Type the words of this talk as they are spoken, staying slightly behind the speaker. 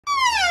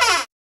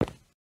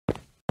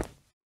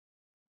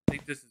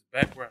think this is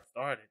back where I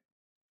started.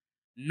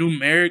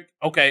 Numeric.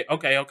 Okay.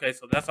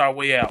 So that's our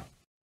way out.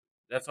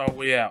 That's our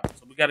way out.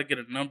 So we got to get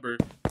a number.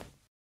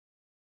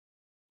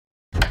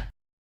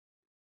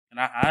 Can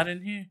I hide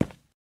in here?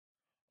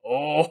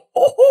 Oh.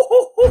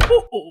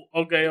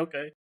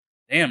 Okay.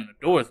 Damn, the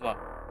door is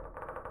locked.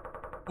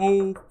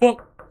 Oh,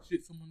 fuck.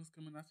 Shit, someone is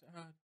coming. I should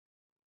hide.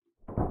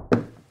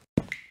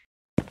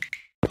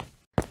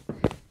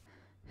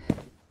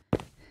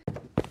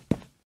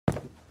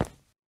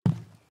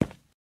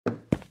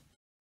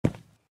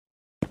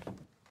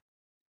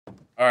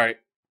 All right.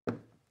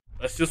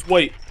 Let's just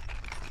wait.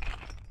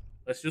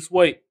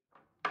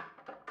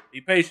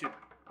 Be patient.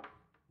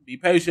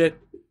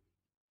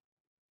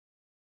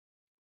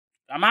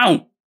 Come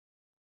on.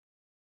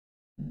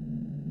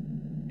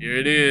 Here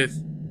it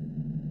is.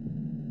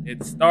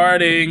 It's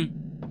starting.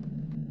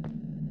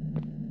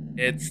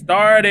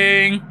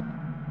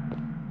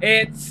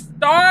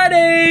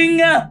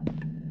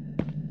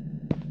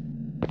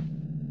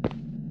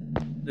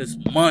 This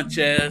munch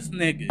ass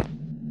nigga.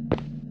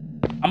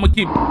 I'm gonna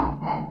keep.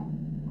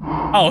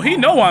 Oh, he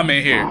know I'm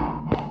in here.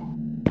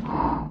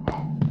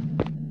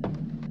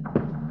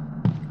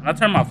 Can I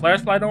turn my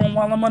flashlight on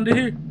while I'm under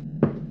here?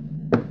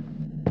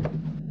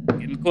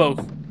 Getting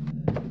close.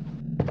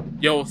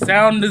 Yo,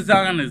 sound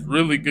design is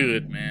really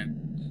good, man.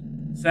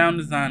 Sound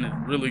design is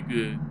really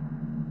good.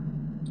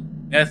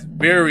 That's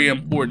very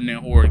important in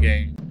horror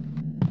games.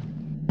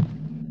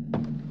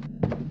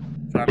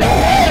 I'm trying to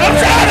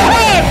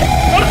hide!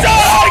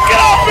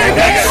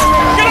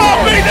 Get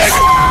off me, nigga!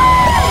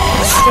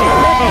 Go!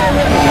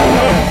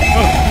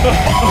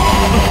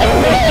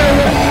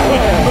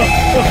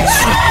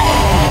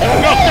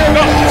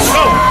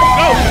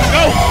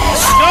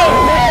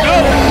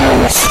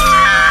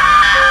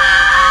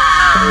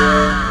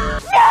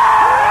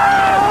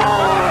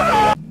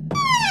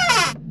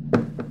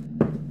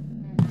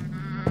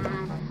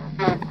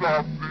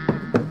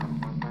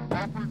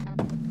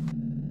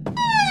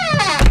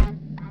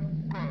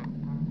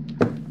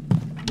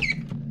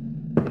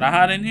 Can I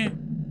hide in here?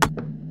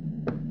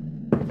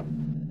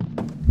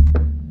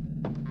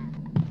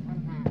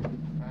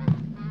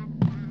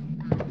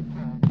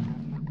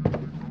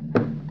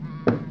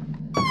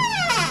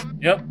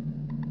 Yep.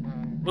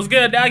 What's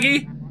good,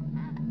 doggy?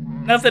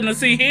 Nothing to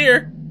see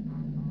here.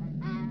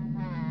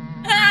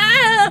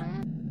 Ah!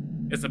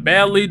 It's a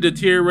badly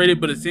deteriorated,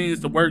 but it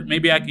seems to work.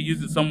 Maybe I could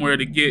use it somewhere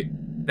to get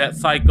that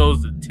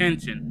psycho's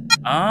attention.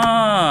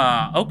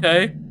 Ah,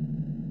 okay.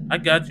 I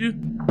got you.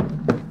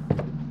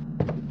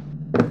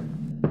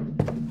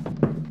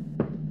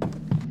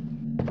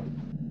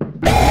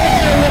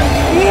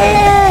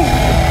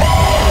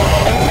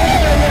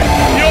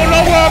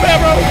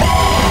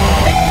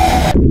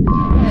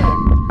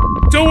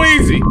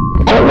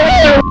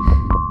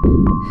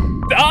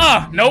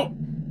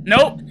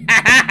 Nope.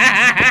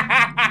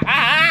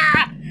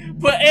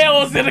 Put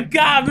L's in the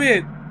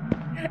comments.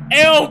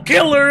 L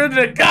killer in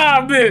the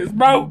comments,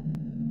 bro.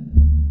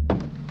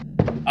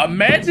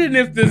 Imagine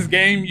if this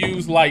game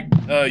used like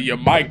your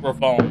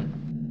microphone,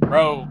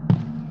 bro.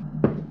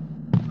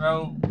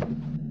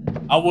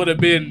 I would have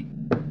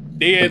been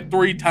dead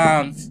 3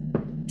 times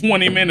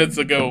 20 minutes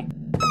ago.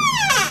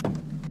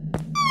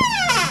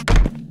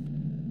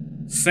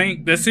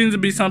 Sink. There seems to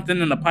be something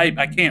in the pipe.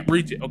 I can't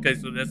reach it. Okay,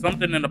 so there's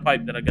something in the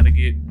pipe that I gotta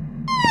get.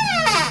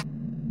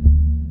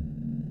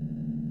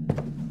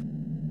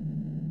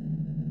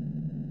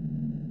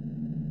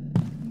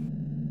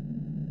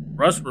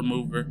 Rust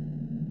remover.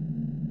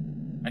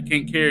 I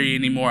can't carry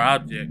any more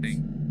objects.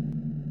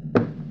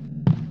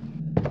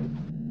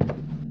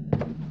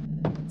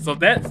 So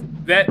that's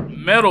that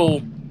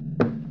metal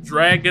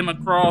dragging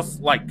across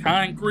like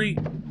concrete.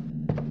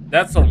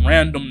 That's a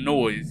random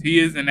noise. He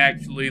isn't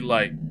actually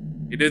like.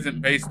 It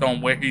isn't based on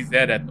where he's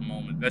at the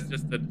moment. That's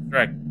just a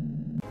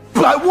distraction.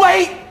 But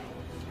wait!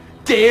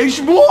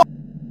 There's more!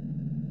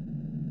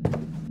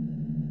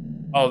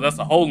 Oh, that's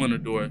a hole in the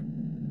door.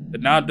 The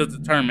knob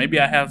doesn't turn. Maybe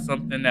I have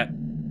something that...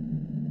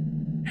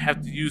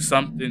 have to use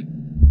something...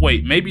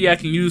 Wait, maybe I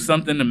can use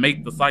something to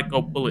make the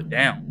psycho pull it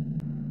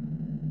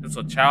down. It's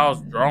a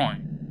child's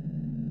drawing.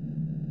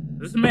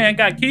 This man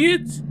got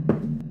kids?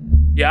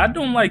 Yeah, I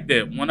don't like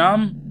that. When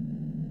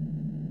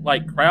I'm...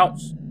 like,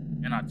 crouched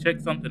and I check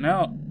something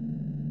out,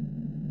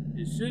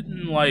 it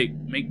shouldn't, like,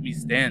 make me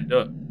stand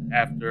up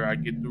after I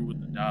get through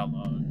with the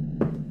dialogue.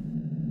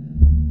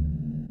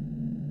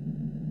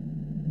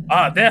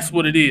 Ah, that's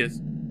what it is.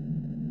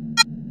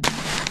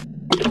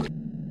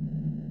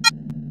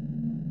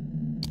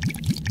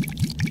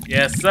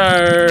 Yes,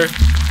 sir.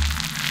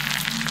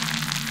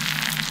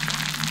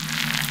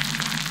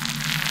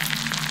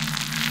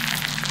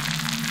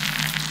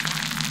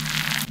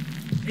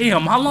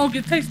 Damn, how long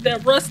it takes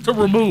that rust to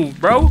remove,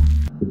 bro?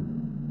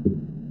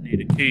 Need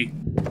a key.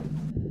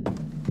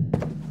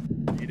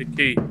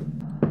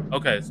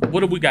 Okay, so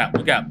what do we got?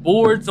 We got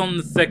boards on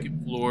the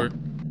 2nd floor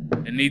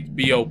that need to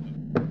be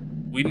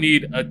open. We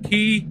need a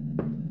key.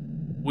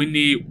 We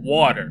need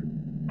water.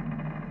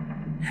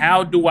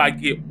 How do I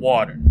get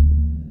water?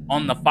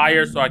 On the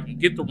fire so I can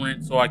get the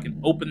rent so I can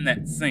open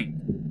that sink.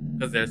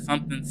 because there's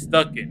something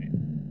stuck in it.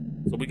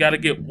 So we gotta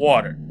get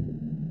water.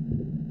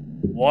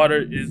 Water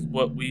is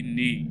what we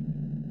need.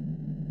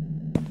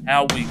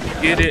 How we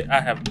get it,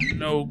 I have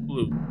no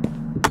clue.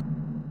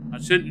 I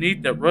shouldn't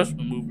need that rust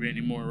remover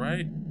anymore,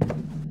 right?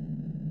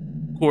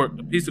 Cork,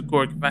 a piece of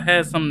cork. If I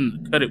had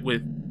something to cut it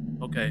with,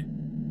 okay.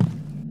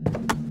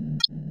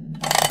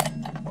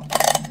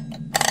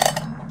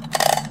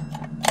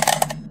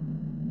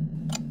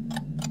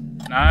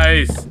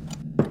 Nice.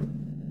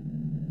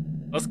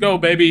 Let's go,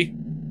 baby.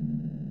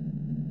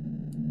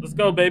 Let's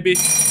go, baby.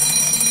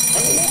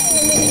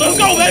 Let's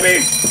go,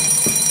 baby.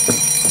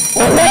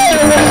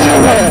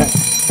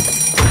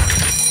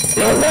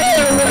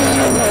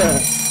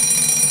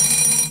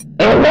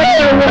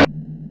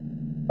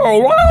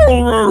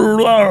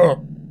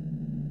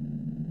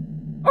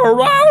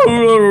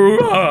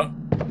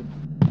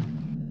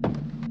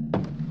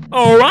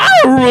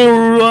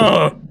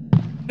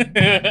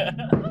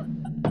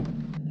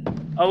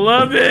 I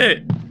love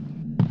it.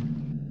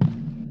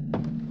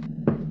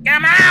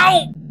 Come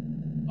out.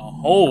 A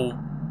hole.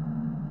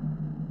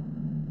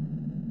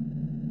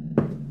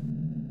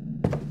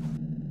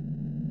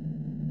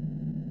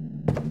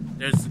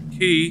 There's the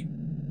key.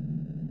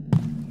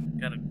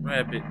 Gotta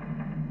grab it.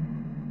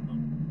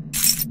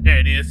 There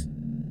it is.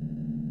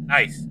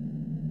 Nice.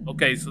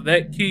 Okay, so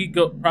that key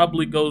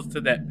probably goes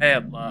to that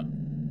padlock.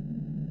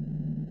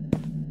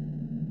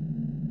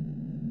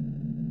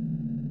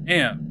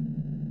 Damn.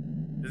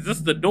 Is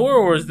this the door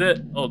or is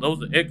that... Oh,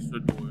 those are extra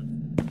doors.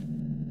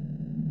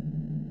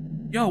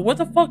 Yo, what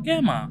the fuck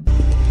am I?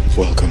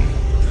 Welcome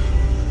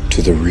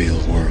to the real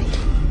world.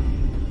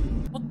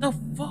 What the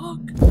fuck?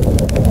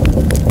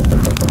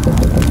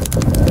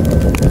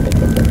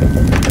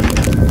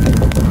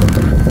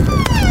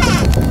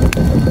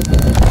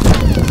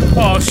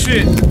 Oh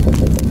shit.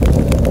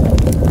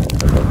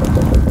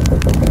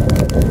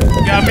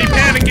 Got me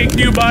panicking,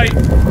 Q-Bite.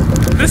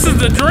 This is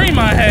the dream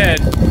I had.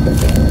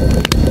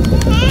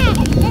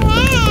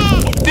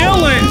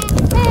 Dylan!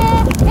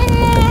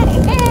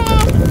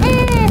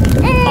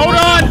 Hold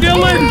on,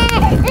 Dylan!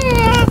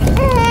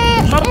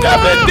 I'm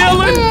coming,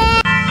 Dylan!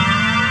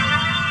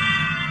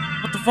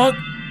 What the fuck?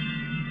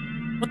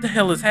 What the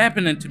hell is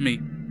happening to me?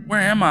 Where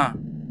am I?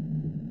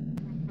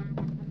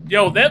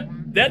 Yo,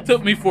 that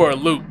took me for a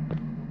loop.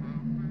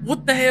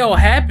 What the hell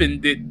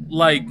happened? Who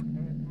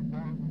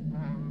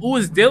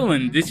is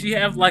Dylan? Did she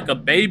have like a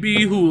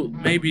baby who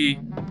maybe,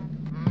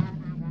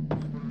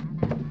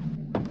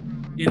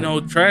 you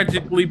know,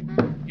 tragically,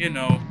 you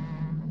know,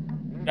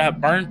 got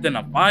burnt in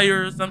a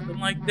fire or something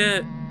like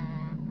that?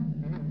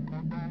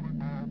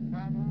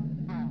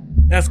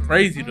 That's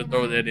crazy to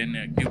throw that in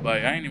there,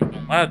 Q-Bite. I ain't even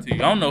gonna lie to you.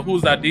 I don't know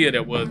whose idea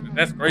that was, but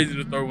that's crazy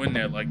to throw in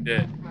there like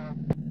that.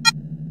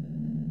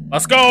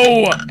 Let's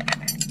go!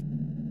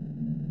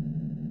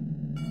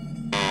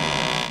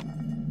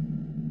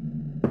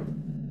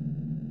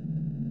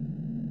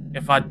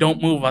 If I don't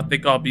move, I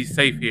think I'll be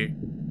safe here.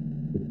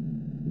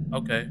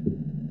 Okay.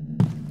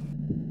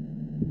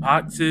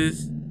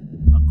 Boxes.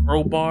 A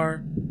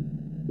crowbar.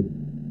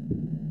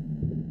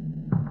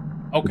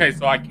 Okay,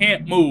 so I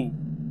can't move.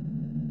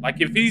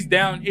 Like, if he's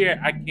down here,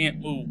 I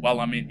can't move while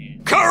I'm in here.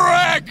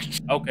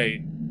 Correct!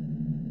 Okay.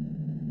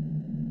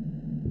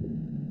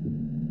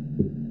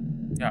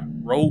 Got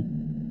rope.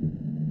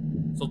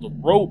 So the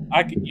rope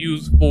I could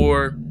use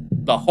for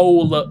the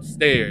hole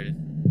upstairs.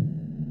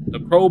 The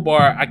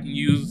crowbar I can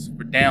use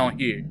for down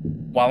here.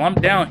 While I'm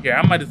down here,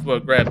 I might as well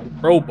grab the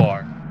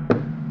crowbar.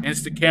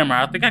 Instant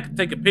camera. I think I can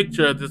take a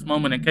picture of this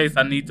moment in case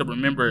I need to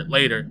remember it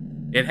later.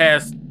 It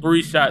has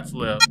 3 shots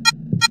left.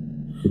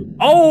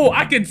 Oh,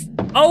 I can...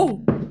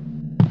 Oh!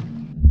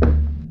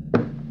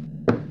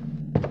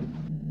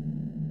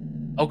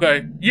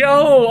 Okay.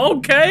 Yo,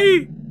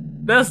 okay.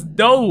 That's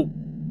dope.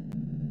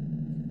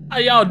 How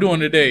y'all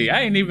doing today?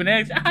 I ain't even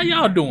asked. How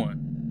y'all doing?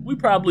 We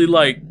probably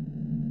like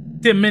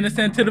 10 minutes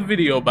into the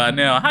video by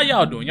now. How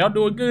y'all doing? Y'all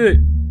doing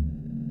good?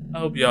 I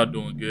hope y'all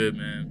doing good,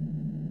 man.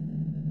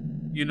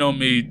 You know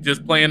me,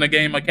 just playing a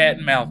game of cat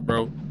and mouse,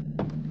 bro.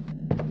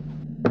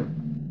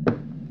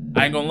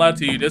 I ain't gonna lie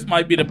to you, this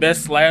might be the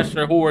best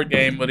slasher horror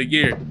game of the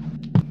year.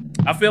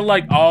 I feel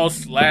like all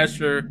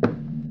slasher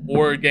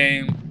horror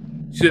games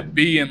should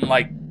be in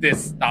like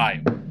this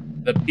style.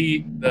 The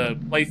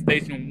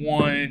PlayStation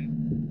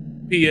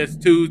 1,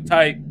 PS2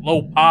 type,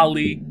 low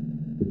poly,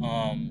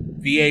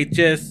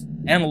 VHS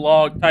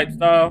analog type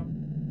style.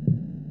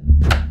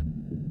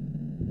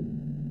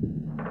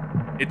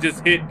 It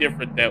just hit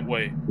different that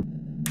way.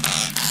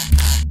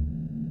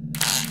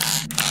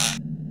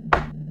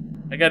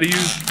 I gotta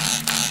use...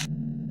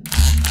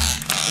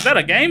 Is that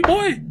a Game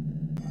Boy?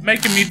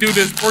 Making me do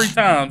this 3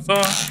 times,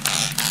 huh?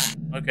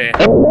 Okay.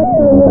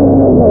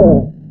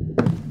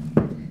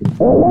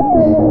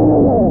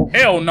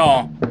 Hell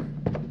no.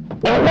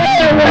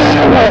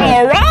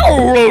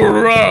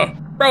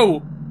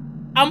 Bro,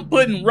 I'm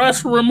putting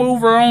rust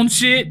remover on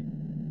shit.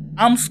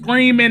 I'm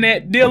screaming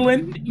at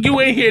Dylan. You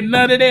ain't hear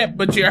none of that,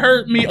 but you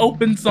heard me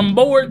open some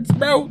boards,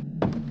 bro.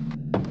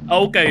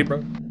 Okay,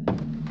 bro.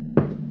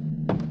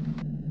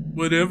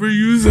 Whatever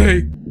you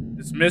say.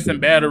 It's missing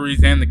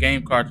batteries and the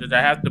game cartridge.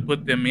 I have to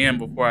put them in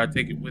before I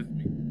take it with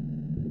me.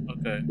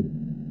 Okay.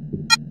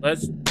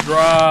 Let's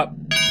drop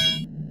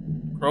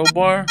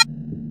crowbar.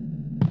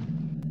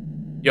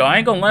 Yo, I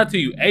ain't gonna lie to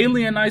you.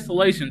 Alien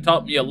Isolation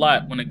taught me a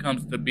lot when it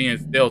comes to being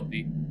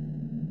stealthy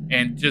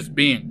and just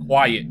being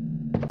quiet.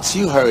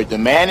 You heard the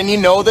man and you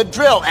know the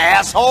drill,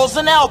 assholes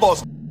and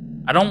elbows.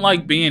 I don't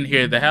like being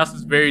here. The house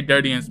is very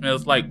dirty and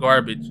smells like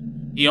garbage.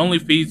 He only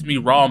feeds me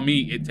raw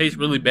meat. It tastes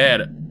really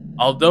bad.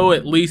 Although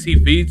at least he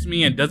feeds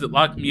me and doesn't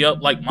lock me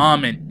up like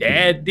mom and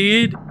dad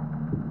did.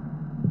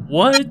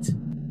 What?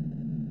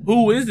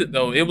 Who is it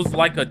though? It was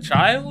like a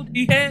child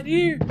he had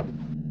here?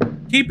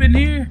 Keeping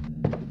here?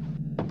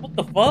 What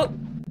the fuck?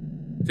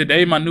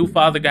 Today my new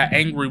father got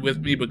angry with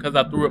me because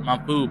I threw up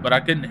my food, but I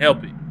couldn't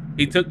help it.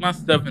 He took my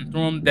stuff and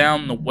threw them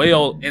down the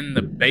well in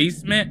the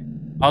basement.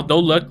 Although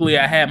luckily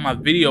I had my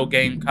video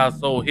game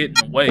console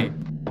hidden away.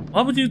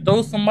 Why would you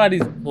throw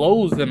somebody's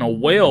clothes in a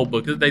well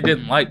because they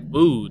didn't like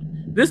food?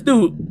 This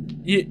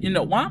dude, you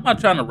know, why am I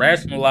trying to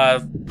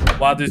rationalize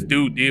why this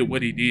dude did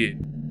what he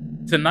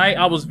did? Tonight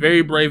I was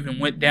very brave and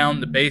went down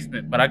the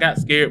basement, but I got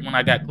scared when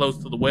I got close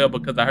to the well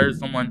because I heard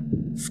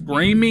someone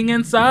screaming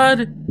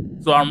inside.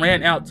 So I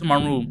ran out to my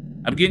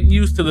room. I'm getting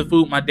used to the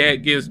food my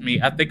dad gives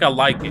me. I think I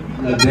like it.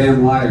 You're a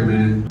damn liar,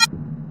 man.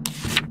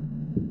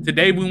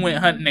 Today we went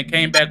hunting and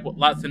came back with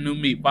lots of new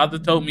meat. Father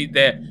told me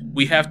that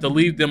we have to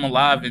leave them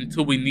alive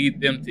until we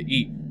need them to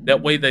eat.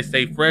 That way they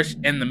stay fresh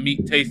and the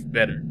meat tastes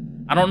better.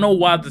 I don't know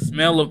why the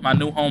smell of my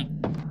new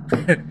home...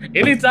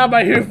 Anytime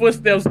I hear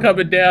footsteps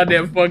coming down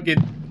that fucking...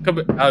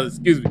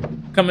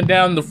 coming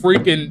down the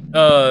freaking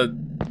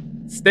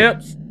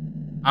steps,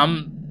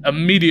 I'm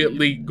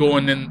immediately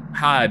going and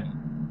hiding.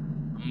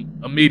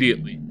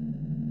 Immediately.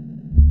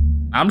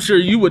 I'm sure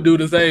you would do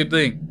the same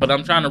thing, but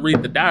I'm trying to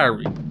read the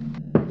diary.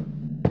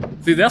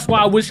 See, that's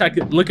why I wish I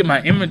could look at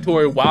my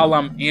inventory while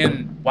I'm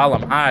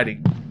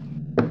hiding.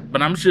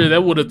 But I'm sure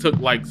that would have took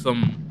like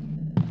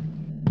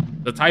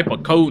the type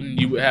of coding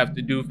you would have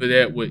to do for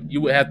that. You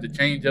would have to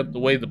change up the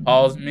way the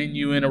pause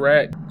menu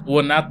interact.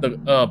 Well, not the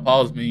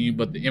pause menu,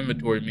 but the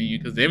inventory menu.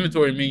 Because the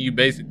inventory menu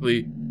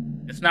basically,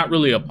 it's not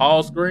really a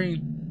pause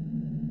screen,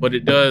 but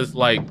it does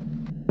like,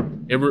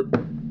 it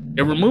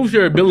removes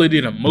your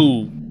ability to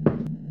move.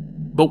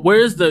 But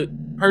where's the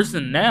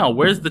person now?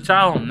 Where's the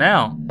child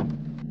now?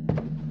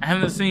 I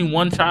haven't seen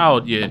one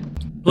child yet.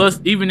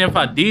 Plus, even if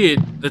I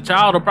did, the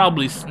child will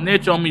probably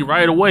snitch on me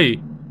right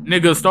away.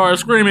 Nigga start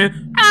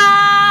screaming,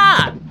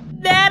 "Ah!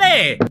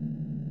 Daddy!"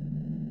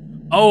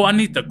 Oh, I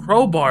need the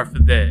crowbar for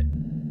that.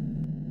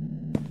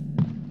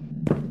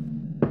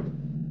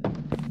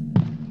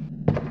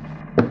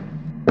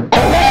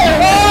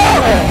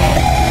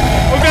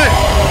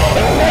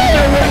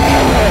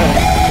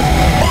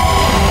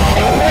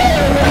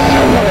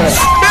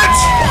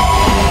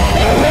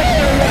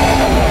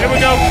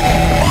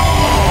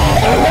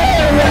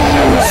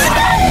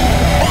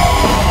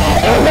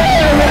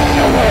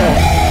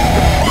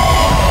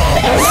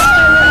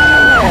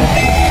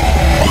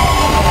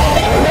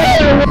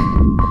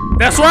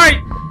 That's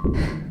right!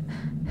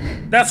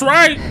 That's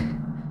right!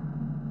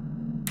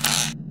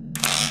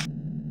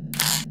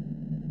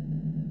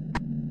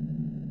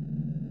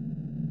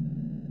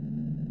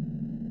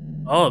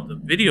 Oh, the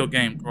video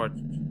game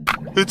cartridge.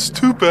 It's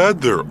too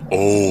bad they're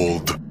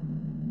old.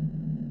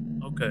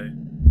 Okay.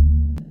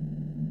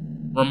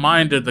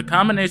 Reminder, the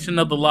combination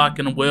of the lock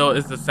and the well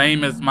is the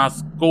same as my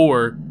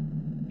score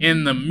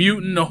in the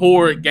Mutant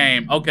Horror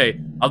game.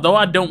 Okay, although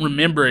I don't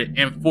remember it,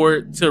 and for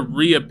it to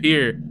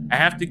reappear, I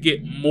have to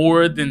get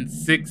more than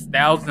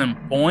 6,000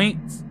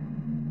 points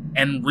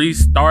and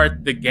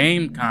restart the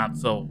game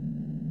console.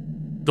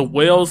 The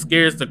well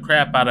scares the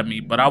crap out of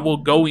me, but I will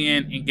go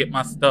in and get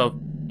my stuff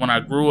when I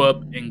grew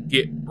up and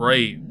get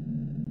brave.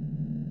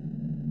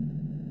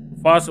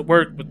 The faucet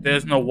works, but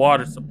there's no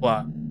water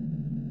supply.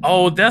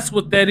 Oh, that's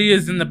what that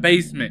is in the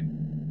basement.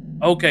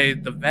 Okay,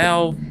 the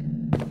valve.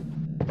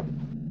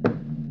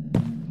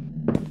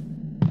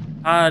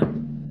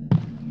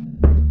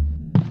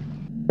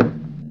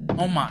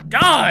 Oh my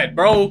god,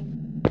 bro.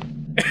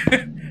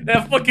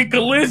 That fucking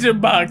collision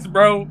box,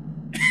 bro.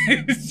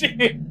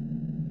 Shit,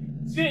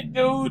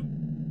 dude.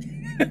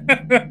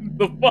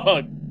 The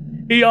fuck?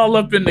 He all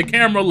up in the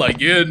camera like,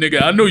 yeah,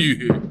 nigga, I know you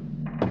here.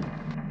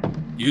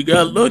 You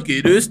got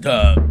lucky this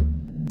time.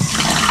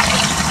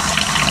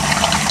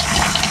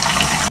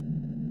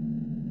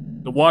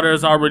 The water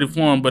is already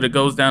flowing, but it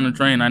goes down the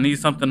drain. I need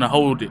something to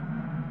hold it.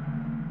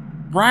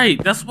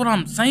 Right, that's what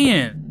I'm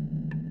saying.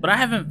 But I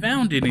haven't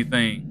found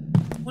anything.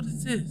 What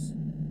is this?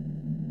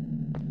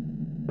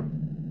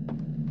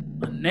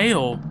 A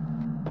nail?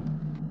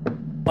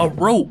 A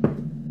rope?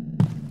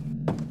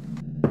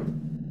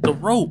 The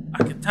rope.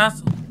 I can tie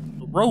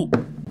the rope.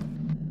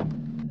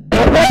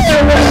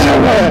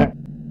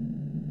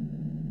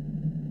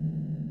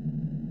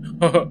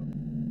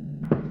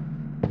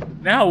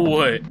 Now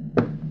what?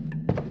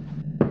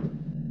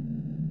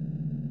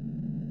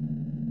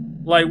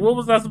 Like, what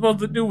was I supposed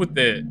to do with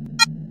that?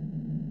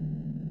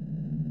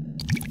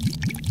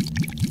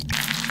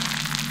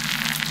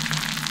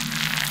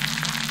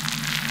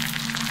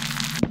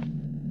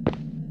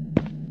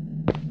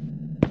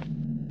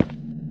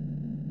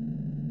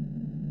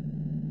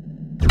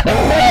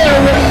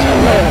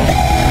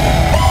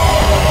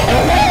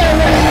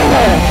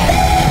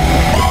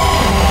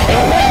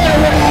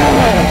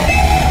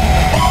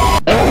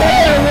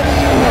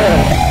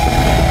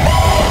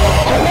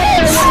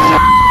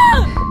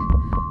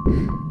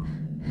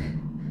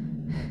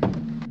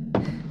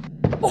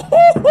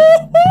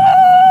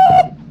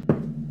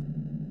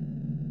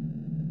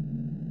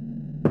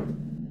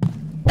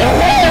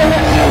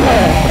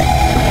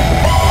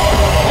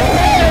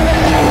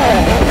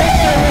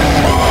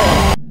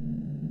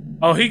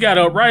 Oh, he got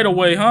up right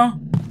away, huh?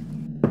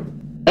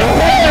 What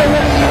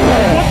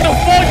the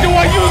fuck do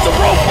I use the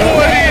rope for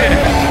then?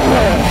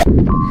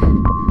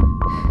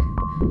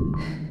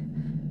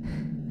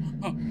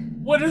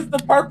 What is the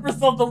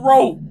purpose of the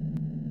rope?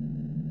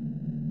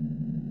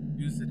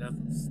 Use it as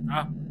a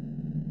stopper.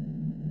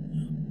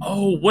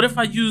 Oh, what if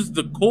I use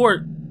the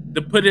cord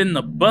to put in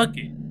the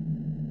bucket?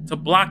 To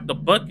block the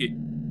bucket,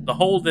 the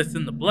hole that's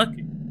in the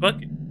bucket.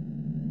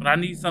 But I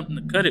need something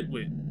to cut it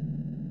with.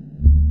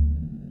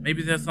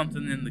 Maybe there's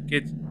something in the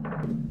kitchen.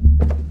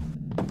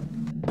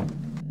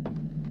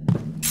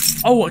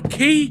 Oh, a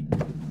key?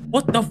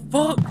 What the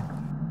fuck?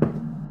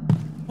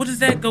 What does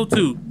that go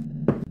to?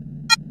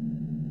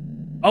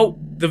 Oh,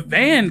 the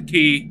van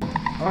key.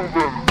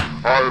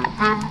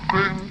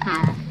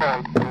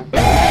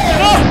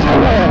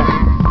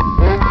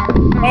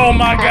 Oh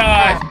my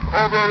god.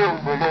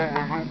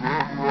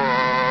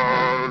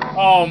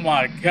 Oh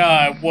my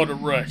god, what a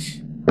rush.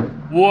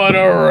 What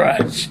a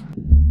rush.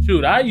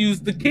 Shoot, I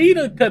used the key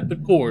to cut the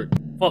cord.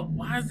 Fuck,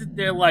 why is it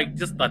there like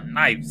just a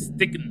knife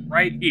sticking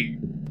right here?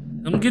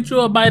 Come get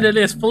you a bite of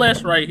this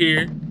flesh right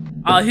here.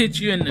 I'll hit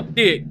you in the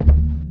dick.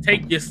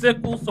 Take your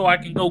sickle so I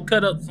can go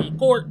cut up some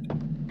cork.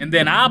 And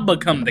then I'll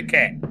become the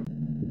cat.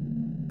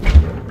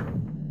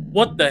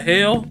 What the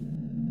hell?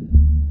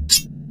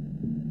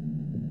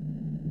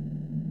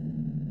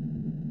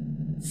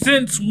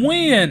 Since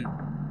when?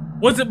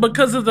 Was it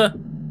because of the...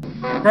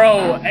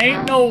 Bro,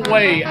 ain't no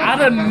way.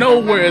 Out of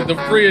nowhere, the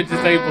fridge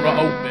is able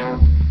to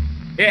open.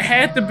 It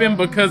had to been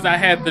because I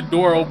had the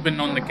door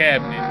open on the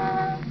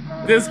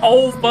cabinet. This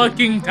whole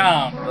fucking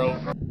time, bro.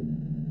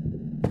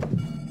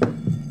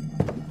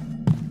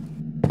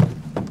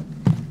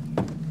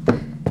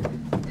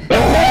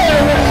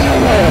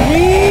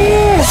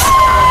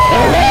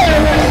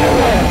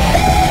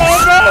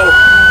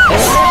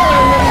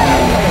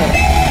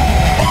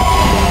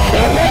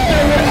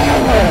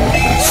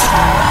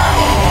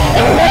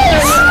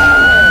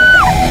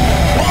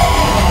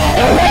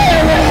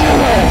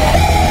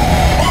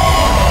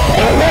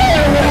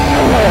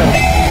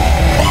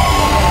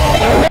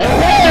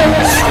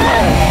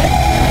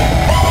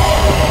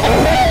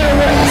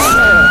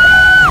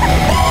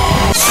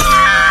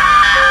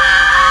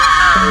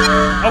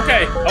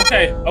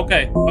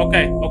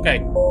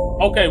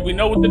 Okay, we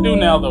know what to do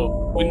now,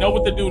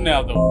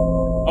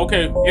 though.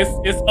 Okay,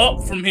 it's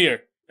up from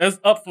here. It's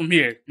up from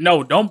here.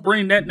 No, don't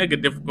bring that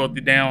nigga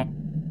difficulty down.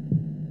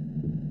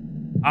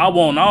 I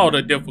want all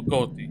the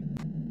difficulty.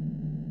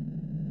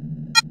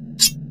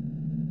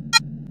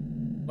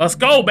 Let's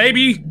go,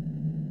 baby.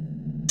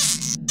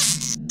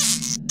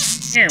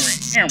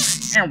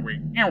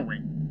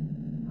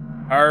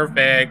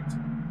 Perfect.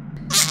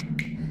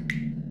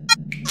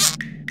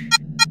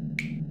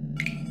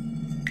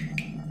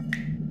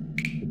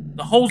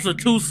 The holes are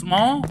too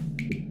small?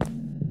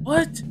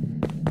 What?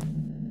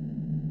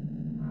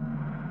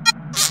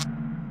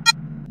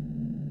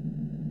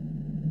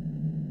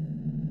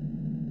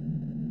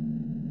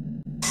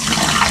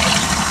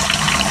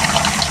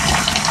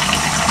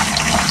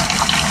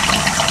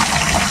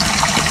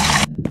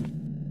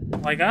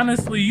 Like,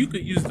 honestly, you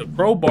could use the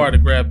crowbar to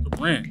grab the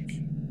wrench.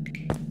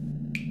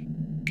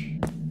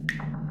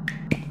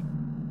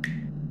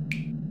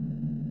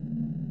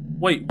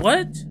 Wait,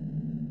 what?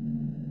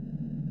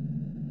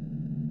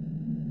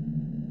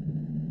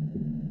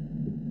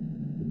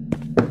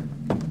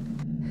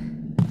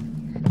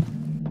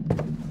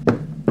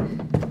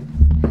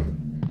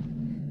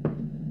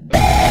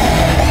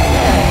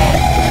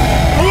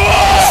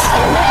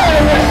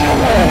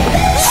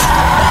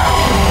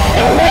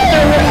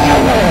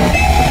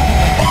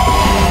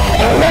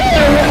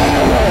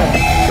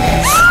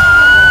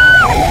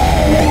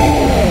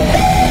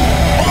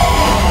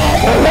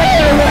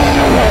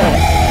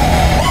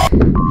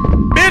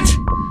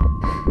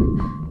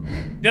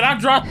 Did I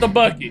drop the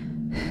bucket?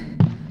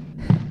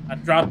 I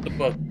dropped the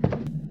bucket.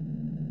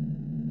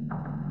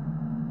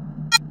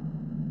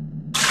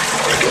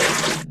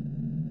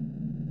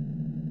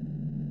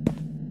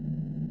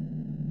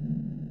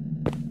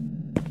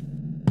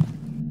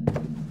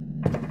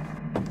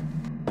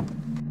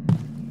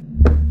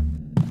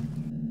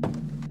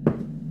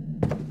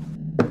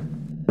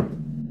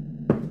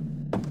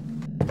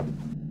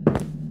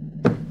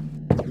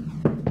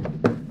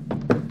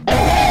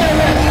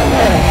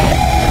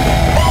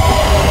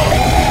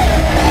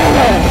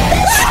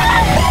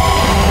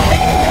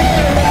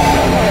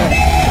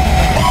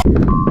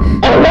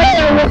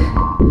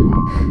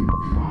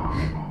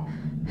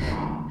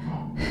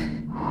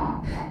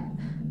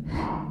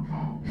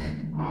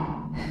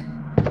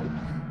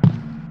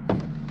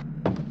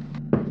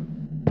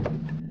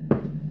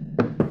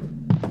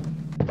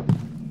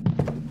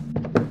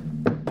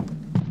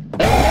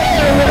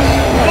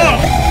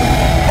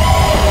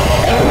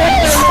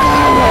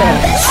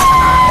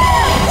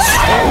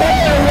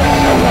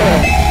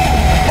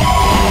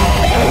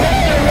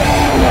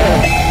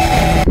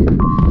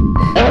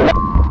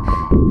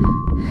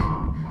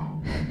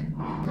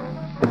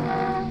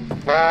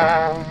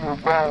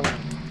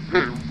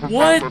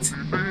 What?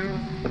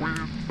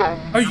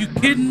 Are you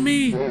kidding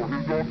me? Okay,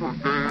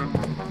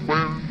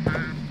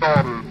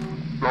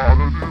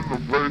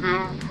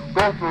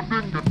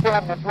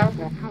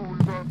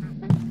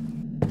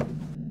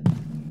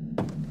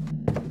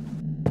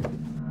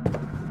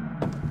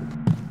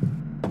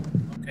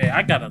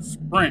 I gotta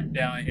sprint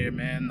down here,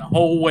 man, the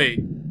whole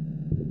way.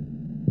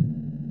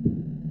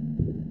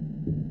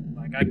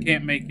 Like, I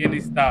can't make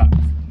any stops.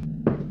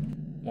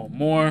 One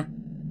more.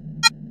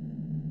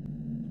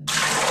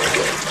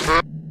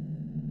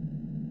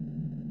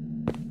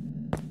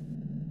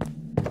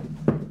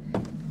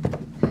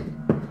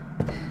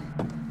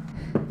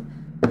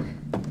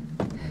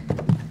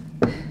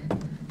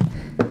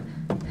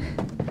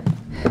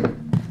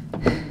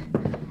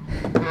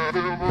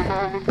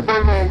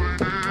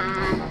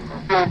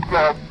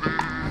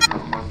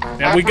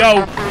 There we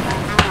go.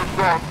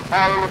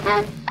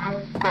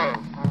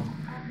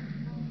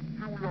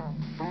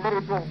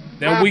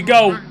 There we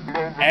go.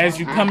 As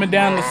you coming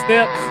down the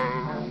steps,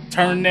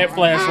 turn that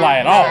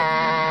flashlight off.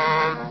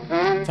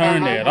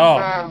 Turn that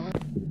off.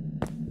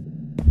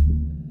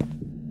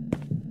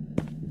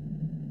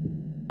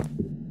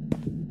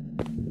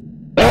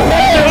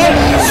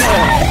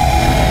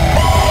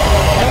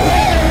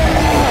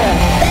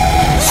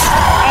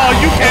 Oh,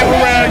 you came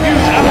around. I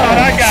thought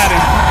I got it.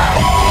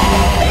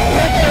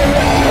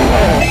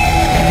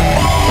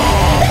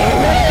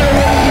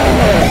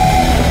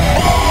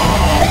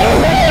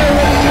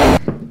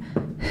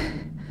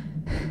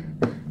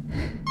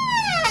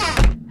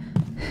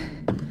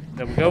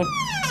 There we go.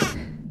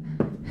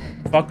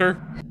 Fucker.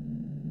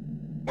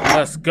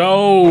 Let's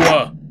go.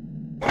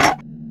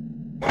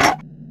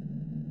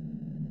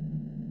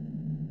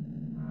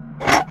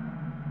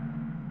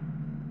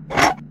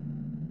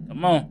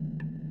 Come on.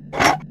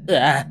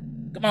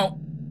 Come on.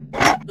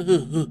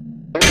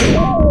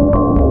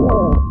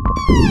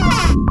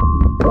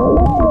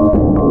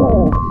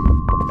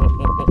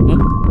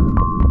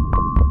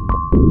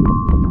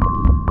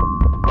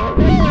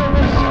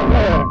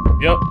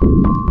 Yep.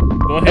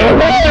 Go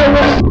ahead.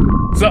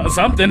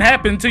 Something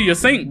happened to your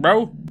sink,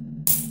 bro.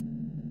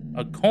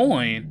 A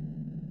coin.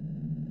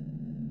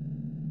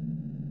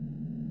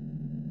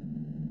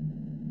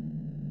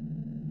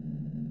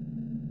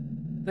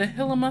 The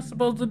hell am I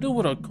supposed to do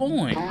with a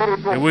coin?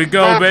 Here we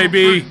go,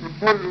 baby.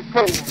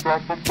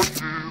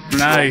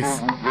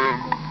 Nice.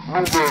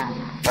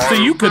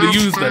 See, you could have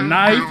used the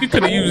knife. You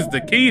could have used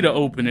the key to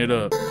open it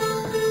up.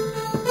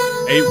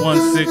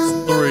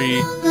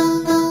 8163.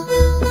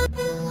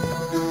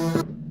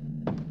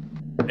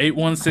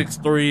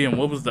 8163, and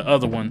what was the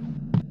other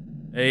one?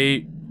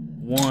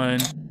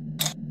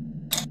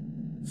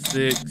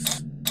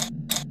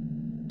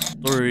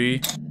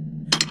 8163.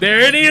 There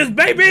it is,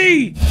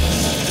 baby!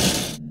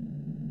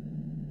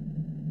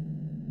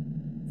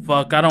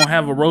 Fuck, I don't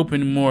have a rope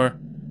anymore.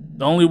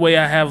 The only way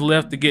I have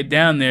left to get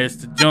down there is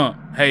to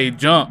jump. Hey,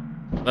 jump.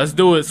 Let's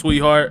do it,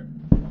 sweetheart.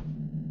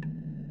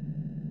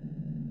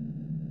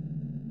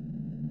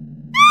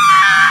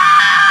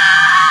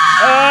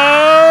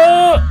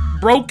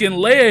 Broken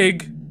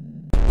leg.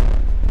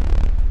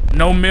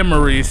 No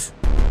memories.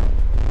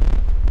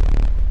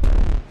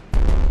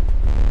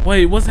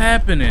 Wait, what's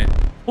happening?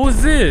 Who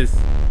is this?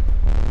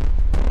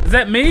 Is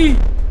that me?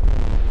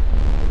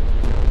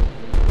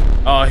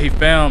 Oh, he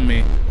found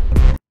me.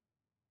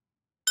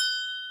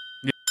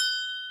 Yeah.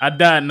 I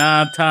died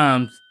 9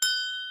 times.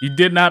 You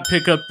did not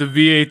pick up the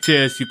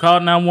VHS. You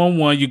called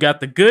 911. You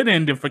got the good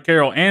ending for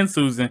Carol and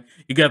Susan.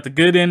 You got the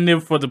good ending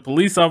for the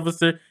police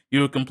officer.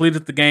 You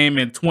completed the game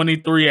in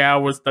 23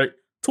 hours.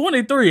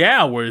 23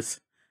 hours?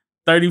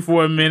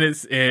 34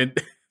 minutes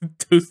and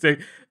 2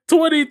 seconds.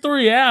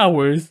 23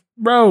 hours?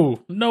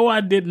 Bro, no, I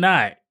did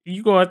not.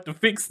 You gonna have to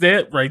fix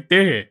that right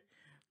there.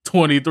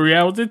 23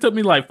 hours? It took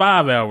me like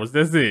 5 hours.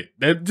 That's it.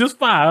 That's just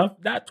 5,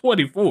 not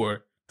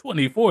 24.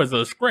 24 is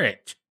a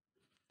scratch.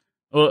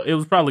 Well, it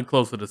was probably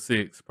closer to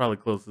 6. Probably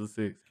closer to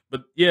 6.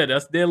 But yeah,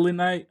 that's Deadly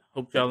Night.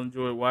 Hope y'all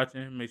enjoyed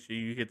watching. Make sure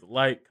you hit the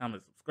like,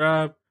 comment,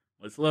 subscribe.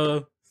 Much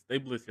love. Stay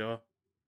blessed, y'all.